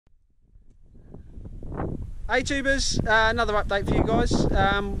Hey tubers, another update for you guys.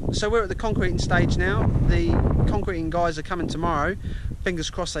 So we're at the concreting stage now. The concreting guys are coming tomorrow. Fingers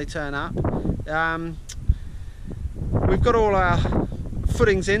crossed they turn up. We've got all our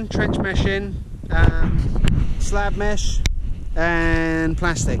footings in, trench mesh in, slab mesh and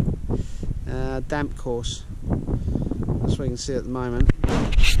plastic. Damp course. That's what you can see at the moment.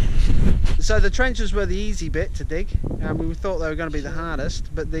 So the trenches were the easy bit to dig. We thought they were going to be the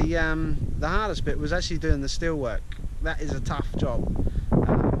hardest, but the hardest bit was actually doing the steel work. That is a tough job. It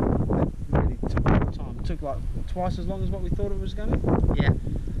really took a lot of time. It took like twice as long as what we thought it was going to. Yeah.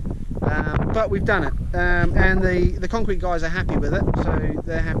 But we've done it, and the concrete guys are happy with it, so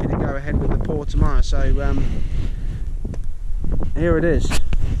they're happy to go ahead with the pour tomorrow. So here it is.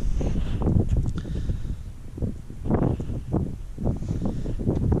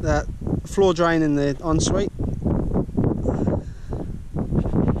 That floor drain in the ensuite.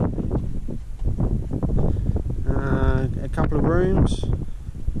 A couple of rooms.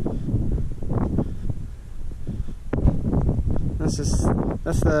 That's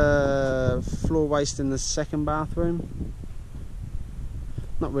the floor waste in the second bathroom.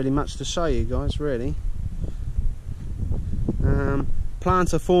 Not really much to show you guys, really.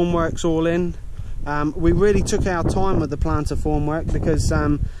 Planter formwork's all in. We really took our time with the planter formwork because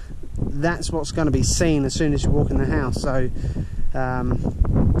that's what's going to be seen as soon as you walk in the house. So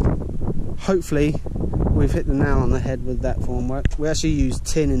hopefully we've hit the nail on the head with that formwork. We actually used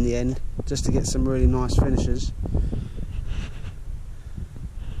tin in the end just to get some really nice finishes.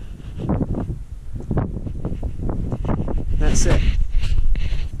 That's it.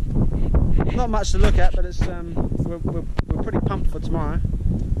 Not much to look at, but it's we're pretty pumped for tomorrow.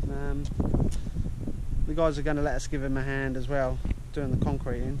 The guys are going to let us give him a hand as well doing the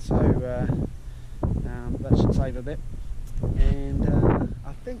concreting, so that should save a bit. And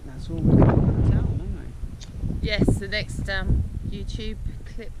I think that's all we've got to tell, haven't we? Yes, the next YouTube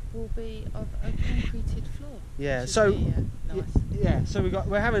clip will be of a concreted floor. Yeah. So nice. yeah. So we're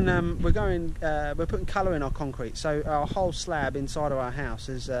putting colour in our concrete. So our whole slab inside of our house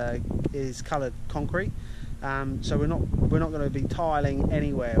is coloured concrete. So we're not going to be tiling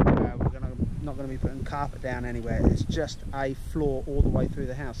anywhere. Not going to be putting carpet down anywhere. It's just a floor all the way through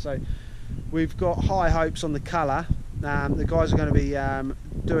the house. So we've got high hopes on the colour. The guys are going to be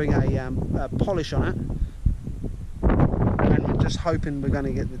doing a polish on it, and we're just hoping we're going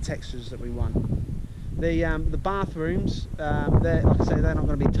to get the textures that we want. The bathrooms, like I say, they're not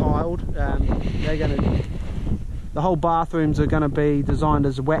going to be tiled. The whole bathrooms are going to be designed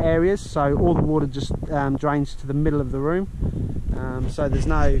as wet areas, so all the water just drains to the middle of the room. So there's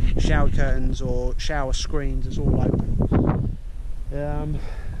no shower curtains or shower screens, it's all open.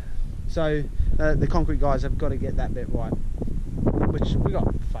 So the concrete guys have got to get that bit right, which we got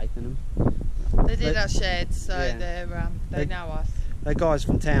faith in them. They did our sheds, so yeah. They know us. They're guys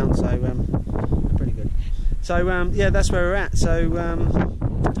from town, so they're pretty good. So yeah, that's where we're at. So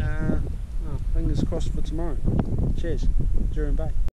fingers crossed for tomorrow. Cheers, Jurien Bay.